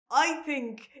I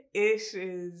think it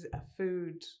is a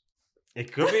food.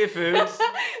 It could be a food.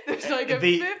 There's like a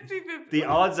 50-50. The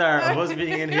odds are of us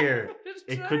being in here,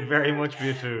 it could very much be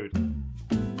a food.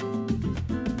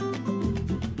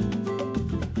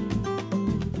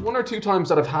 One or two times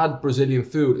that I've had Brazilian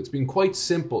food, it's been quite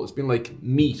simple. It's been like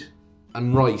meat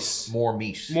and rice. More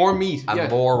meat. More meat, and yeah.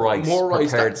 more rice. More rice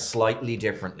prepared slightly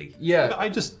differently. Yeah. I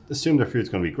just assume their food's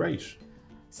going to be great.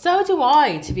 So do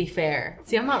I, to be fair.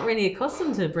 See, I'm not really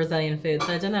accustomed to Brazilian food,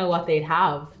 so I don't know what they'd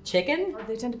have. Chicken?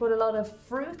 They tend to put a lot of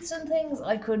fruits and things.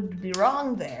 I could be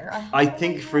wrong there. I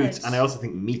think fruits, and I also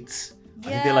think meats. Yeah.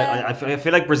 I think they like. I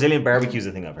feel like Brazilian barbecue is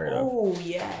a thing I've heard of. Oh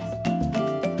yes.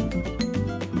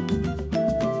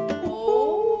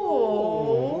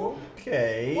 Oh.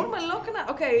 Okay. What am I looking at?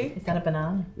 Okay. Is that a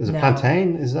banana? Is it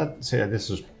plantain? Is that? See, this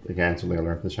is again something I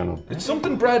learned from the channel. It's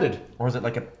something breaded. Or is it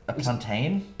like a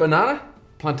plantain? Banana?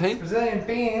 Plantain? Brazilian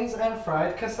beans and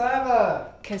fried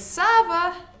cassava.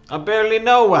 Cassava. I barely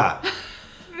know what.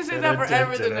 This is ever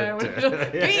everything now.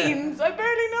 Beans. I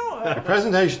barely know The it.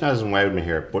 presentation hasn't wowed me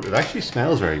here, but it actually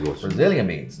smells very good. Brazilian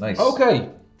beans, nice. Okay.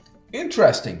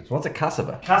 Interesting. So what's a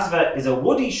cassava? Cassava is a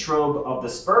woody shrub of the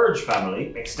spurge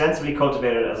family, extensively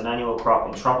cultivated as an annual crop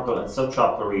in tropical and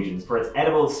subtropical regions for its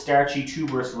edible, starchy,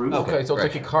 tuberous root. Okay, so it's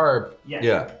great. like a carb.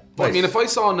 Yeah. But I mean, if I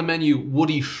saw on the menu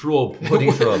woody shrub, Woody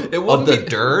shrub. it Of wouldn't the be...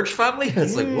 dirge family?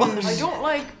 It's like, what? I don't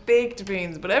like baked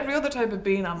beans, but every other type of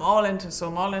bean I'm all into, so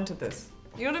I'm all into this.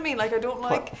 You know what I mean? Like I don't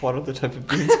like. What other type of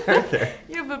beans are there?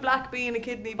 You have a black bean, a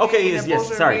kidney bean. Okay, a yes,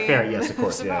 butter sorry, bean. fair, yes, of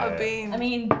course, There's a yeah, lot of yeah. beans. I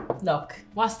mean, look,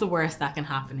 what's the worst that can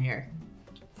happen here?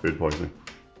 Food poisoning.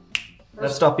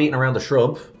 Let's stop beating around the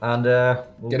shrub and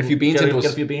we'll Get a few beans into us.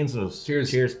 Get a few beans in us.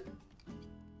 Cheers. Cheers.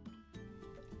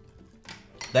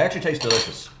 They actually taste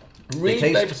delicious. Really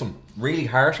they taste flavoursome. really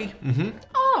hearty.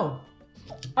 Oh,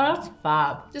 that's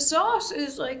fab. The sauce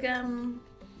is like a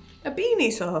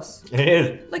beanie sauce, It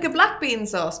is. like a black bean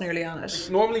sauce, nearly on it.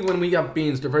 Normally when we have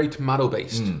beans, they're very tomato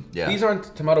based. yeah. These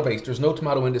aren't tomato based. There's no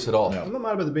tomato in this at all. I'm not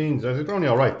mad about the beans. They're only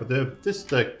all right, but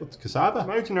what's cassava?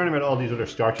 I'm actually learning about all these other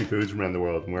starchy foods from around the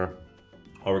world, and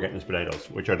all we're getting is potatoes,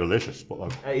 which are delicious. But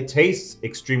like, It tastes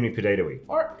extremely potato-y,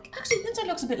 Or actually, the inside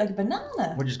looks a bit like a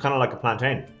banana. which is kind of like a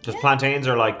plantain. Because plantains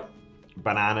are like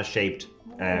banana-shaped,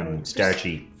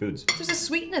 starchy foods. There's a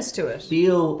sweetness to it.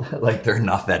 Feel like they're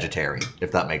not vegetarian,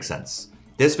 if that makes sense.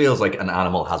 This feels like an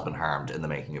animal has been harmed in the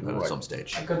making of it at some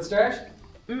stage. A good start.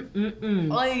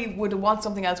 I would want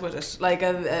something else with it, like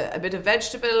a bit of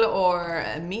vegetable or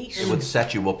a meat. It would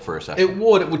set you up for a second.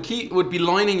 It would be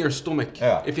lining your stomach.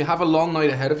 Yeah. If you have a long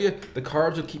night ahead of you, the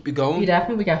carbs would keep you going. You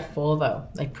definitely would get full though,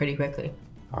 like pretty quickly.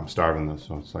 I'm starving this,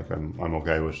 so it's like I'm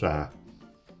okay with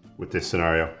this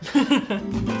scenario.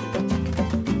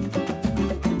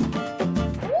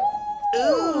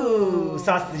 Ooh,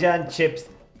 sausage and chips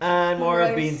and more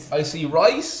Rice. beans. I see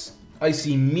rice. I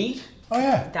see meat. Oh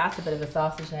yeah, That's a bit of a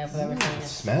sausage now, if I've ever seen it.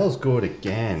 smells good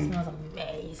again. Smells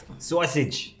amazing.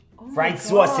 Sausage. Oh my Fried God,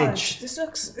 sausage.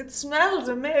 It smells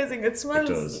amazing. It smells.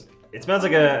 It does. It smells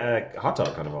like a hot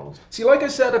dog kind of almost. See, like I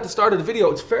said at the start of the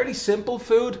video, it's fairly simple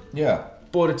food, Yeah.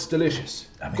 but it's delicious.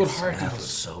 Good hearty Smells food.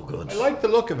 so good. I like the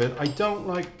look of it. I don't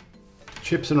like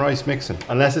chips and rice mixing,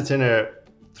 unless it's in a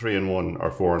 3-in-1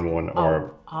 or 4-in-1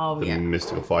 or the yeah.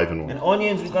 mystical 5-in-1. And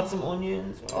onions, we've got some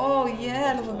onions. Oh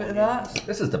yeah, I love a bit of that.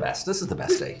 This is the best. This is the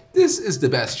best day. This is the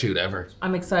best shoot ever.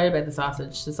 I'm excited about the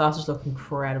sausage. The sausage looks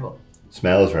incredible.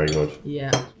 Smells very good.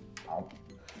 Yeah. That's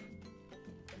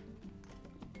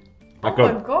Oh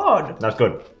good. my God. That's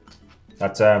good.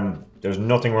 That's there's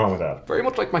nothing wrong with that. Very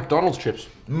much like McDonald's chips.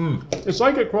 It's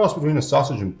like a cross between a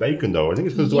sausage and bacon, though. I think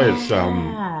it's because the way it's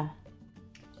Yeah.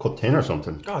 cut thin or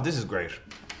something. God, this is great.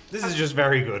 This is just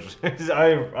very good.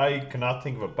 I cannot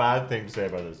think of a bad thing to say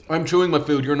about this. I'm chewing my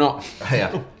food, you're not. Yeah.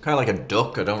 Kind of like a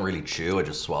duck. I don't really chew. I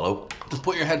just swallow. Just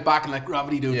put your head back and let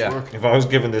gravity do its Yeah. work. If I was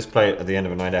given this plate at the end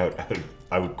of a night out,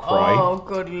 I would cry. Oh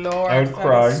good Lord. I would that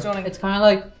cry. is stunning. It's kind of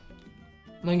like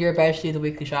when you're about to do the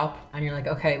weekly shop and you're like,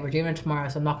 okay, we're doing it tomorrow,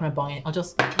 so I'm not going to buy it. I'll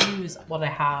just use what I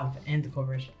have in the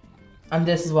cupboard. And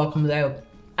this is what comes out.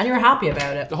 And you're happy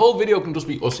about it. The whole video can just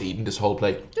be us eating this whole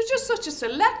plate. There's just such a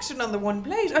selection on the one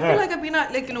plate. I feel like I've been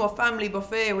at like a family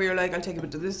buffet where you're like, I'll take a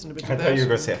bit of this and a bit I of thought you were that.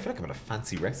 going to say, I feel like I'm at a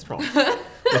fancy restaurant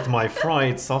with my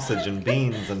fried sausage and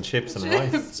beans and chips and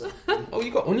rice. Oh,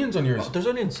 you got onions on yours. There's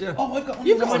onions, yeah. Oh, I've got onions.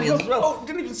 You've got on onions mine. as well. Oh,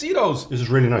 didn't even see those. This is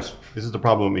really nice. This is the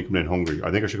problem with me coming in hungry.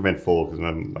 I think I should come in full because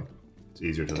then like it's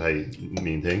easier to say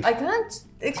mean things. I can't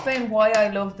explain why I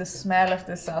love the smell of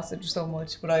this sausage so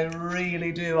much, but I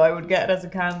really do. I would get it as a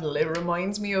candle. It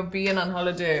reminds me of being on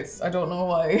holidays. I don't know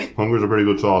why. Hunger's a pretty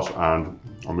good sauce, and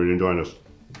I'm really enjoying this.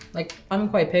 Like, I'm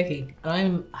quite picky, and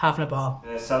I'm having a ball.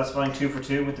 Satisfying 2 for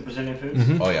 2 with the Brazilian foods.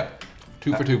 Oh yeah.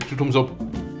 2 for 2. 2 thumbs up.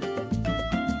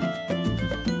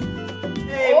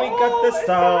 Hey, we got the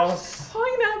sauce.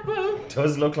 Pineapple.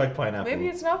 Does look like pineapple. Maybe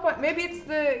it's not. Maybe it's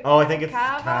the. Oh, I think it's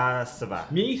Cava? cassava.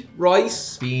 Meat,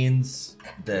 rice, Beans,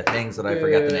 the things that I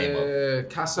forget the name of.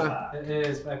 Casa. It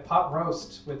is a pot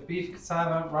roast with beef,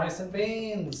 cassava, rice, and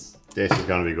beans. This is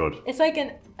gonna be good. It's like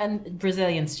an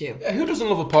Brazilian stew. Yeah, who doesn't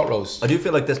love a pot roast? I do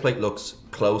feel like this plate looks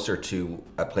closer to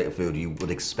a plate of food you would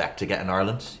expect to get in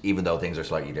Ireland, even though things are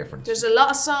slightly different. There's a lot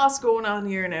of sauce going on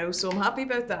here now, so I'm happy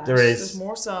about that. There is. There's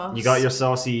more sauce. You got your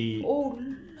saucy, Oh,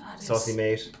 that saucy is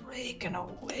mate. breaking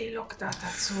away. Look at that.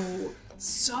 That's so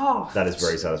soft. That is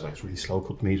very satisfying. It's really slow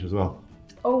cooked meat as well.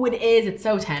 Oh, it is. It's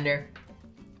so tender.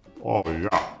 Oh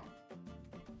yeah,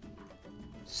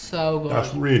 So good.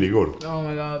 that's really good. Oh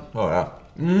my god. Oh yeah.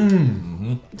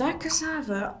 That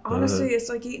cassava, honestly, it's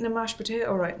like eating a mashed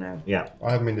potato right now. Yeah.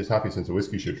 I haven't been this happy since a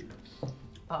whiskey shoot.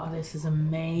 Oh, this is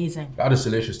amazing. That is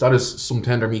delicious. That is some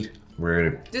tender meat.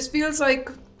 Really. This feels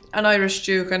like an Irish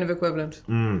stew kind of equivalent.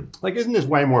 Like, isn't this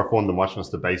way more fun than watching us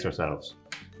debase ourselves?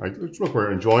 Like, look,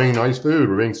 we're enjoying nice food.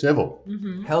 We're being civil.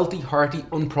 Healthy, hearty,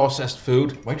 unprocessed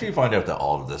food. Wait till you find out that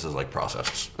all of this is like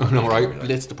processed. I know, right?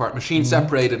 Blitzed apart, machine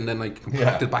separated, and then like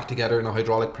compacted back together in a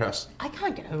hydraulic press. I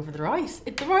can't get over the rice.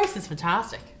 The rice is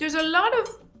fantastic. There's a lot of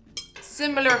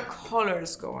similar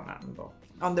colours going on though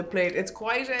on the plate. It's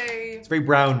quite a It's a very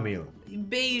brown meal.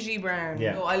 beigey brown.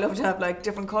 Yeah. No, I love to have like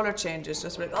different colour changes.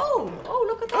 Just like, oh,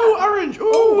 look at that. Oh, orange!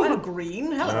 Oh, and a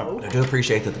green. Hello. I do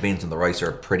appreciate that the beans and the rice are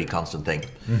a pretty constant thing.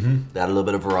 They add a little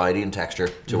bit of variety and texture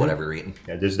to whatever you're eating.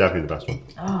 Yeah, this is definitely the best one.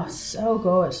 Oh, so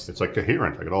good. It's like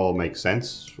coherent. Like, it all makes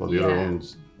sense. While the other Yeah.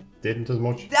 ones didn't as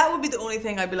much. That would be the only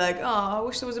thing I'd be like, oh, I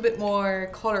wish there was a bit more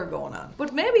colour going on.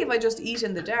 But maybe if I just eat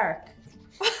in the dark,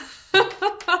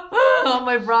 all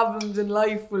my problems in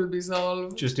life will be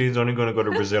solved. Justine's only going to go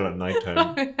to Brazil at night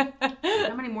time.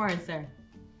 How many more is there?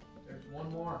 There's one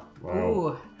more. Wow.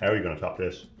 Ooh. How are you going to top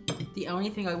this? The only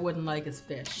thing I wouldn't like is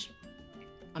fish.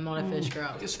 I'm not a fish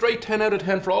girl. A straight 10 out of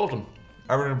 10 for all of them.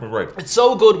 Everything was right. It's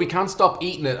so good we can't stop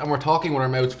eating it, and we're talking with our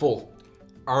mouths full.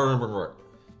 Everything was right.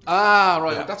 Ah,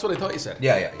 right. That's what I thought you said.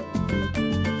 Yeah.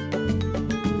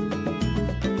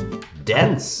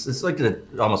 Dense. It's like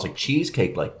almost like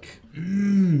cheesecake like.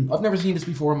 I've never seen this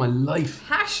before in my life.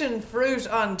 Passion fruit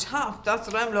on top. That's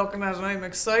what I'm looking at, and I'm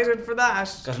excited for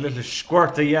that. Got a little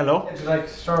squirt of yellow. Would you like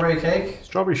strawberry cake?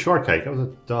 Strawberry shortcake. That was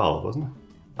a doll, wasn't it?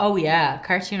 Oh yeah,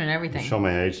 cartoon and everything. Show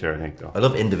my age there, I think, though. I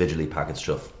love individually packaged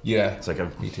stuff. Yeah. It's like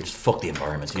just fuck the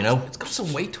environment, you know? It's got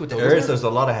some weight to it though. There is. doesn't it? There's a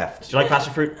lot of heft. Do you like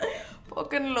passion fruit? Do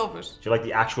Fucking love it. you like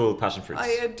the actual passion fruits? I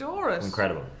adore it.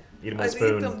 Incredible. Eat them with a I'd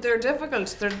spoon. eat them. They're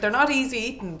difficult. They're not easy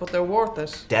eating, but they're worth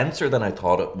it. Denser than I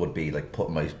thought it would be, like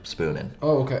putting my spoon in.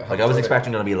 Oh, okay. Like I was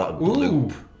expecting there to be a lot of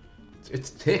bloop. Ooh. It's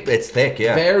thick. It's thick,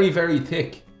 yeah. Very, very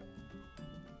thick.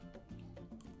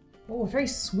 Oh, very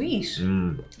sweet.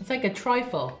 It's like a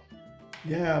trifle.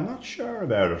 Yeah, I'm not sure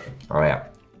about it. Oh yeah.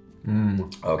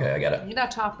 Okay, I get it. You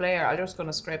that top layer, I'm just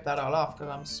gonna scrape that all off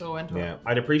because I'm so into Yeah. it.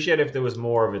 I'd appreciate if there was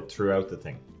more of it throughout the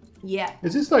thing. Yeah.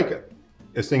 Is this like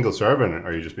a single serving, or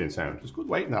are you just being sound? It's good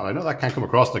weight now. I know that can't come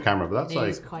across the camera, but that's It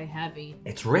is like... quite heavy.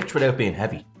 It's rich without being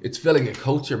heavy. It's filling. It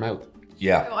coats your mouth.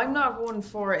 Yeah. I'm not one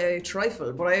for a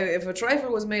trifle, but if a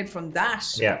trifle was made from that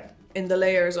Yeah. in the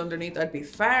layers underneath, I'd be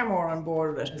far more on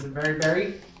board with it. Is it very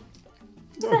berry?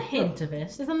 There's a hint of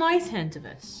it. There's a nice hint of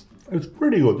it. It's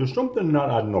pretty good. There's something not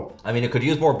adding up. I mean, it could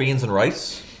use more beans and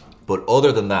rice, but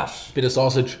other than that, Bit of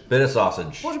sausage. bit of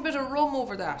sausage. Put a bit of rum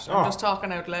over that. Oh. I'm just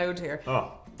talking out loud here.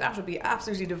 Oh. That would be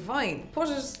absolutely divine. Put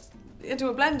it into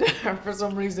a blender for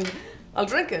some reason. I'll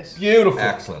drink it. Beautiful.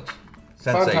 Excellent.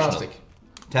 Sensational. Fantastic.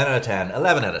 10 out of 10,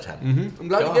 11 out of 10. I'm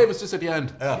glad you gave us this at the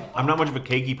end. Yeah. I'm not much of a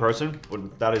cakey person,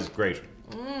 but that is great.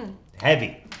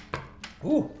 Heavy.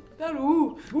 Ooh. That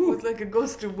ooh was like a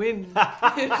gust of wind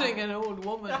hitting an old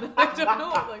woman. I don't know.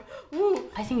 Like, ooh.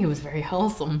 I think it was very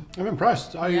wholesome. I'm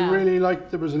impressed. I Yeah. really like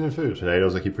the Brazilian food.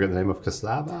 Potatoes, I keep forgetting the name of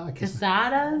cassava.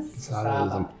 Casadas.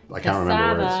 Cassava. I can't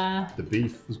remember Cassava. words. The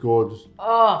beef was good.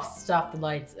 Oh, stop the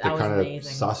lights. The That was kind of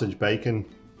amazing. sausage bacon.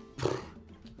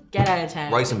 Get out of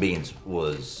town. Rice and beans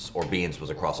was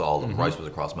across all of them. Rice was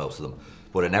across most of them.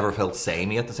 But it never felt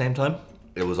samey at the same time.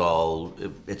 It was all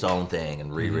its own thing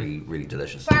and really, really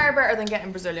delicious. Far better than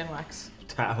getting Brazilian wax.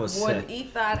 That was... Would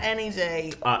eat that any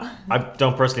day. I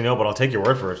don't personally know, but I'll take your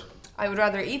word for it. I would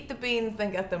rather eat the beans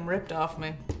than get them ripped off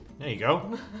me. There you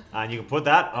go. And you can put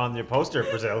that on your poster,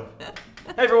 Brazil.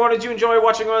 Hey everyone, did you enjoy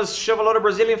watching us shove a lot of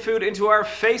Brazilian food into our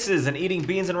faces and eating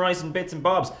beans and rice and bits and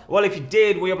bobs? Well, if you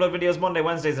did, we upload videos Monday,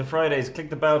 Wednesdays and Fridays. Click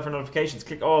the bell for notifications,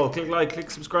 click all, click like, click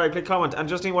subscribe, click comment. And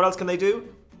Justine, what else can they do?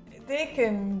 They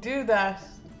can do that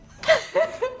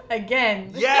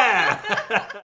again. Yeah!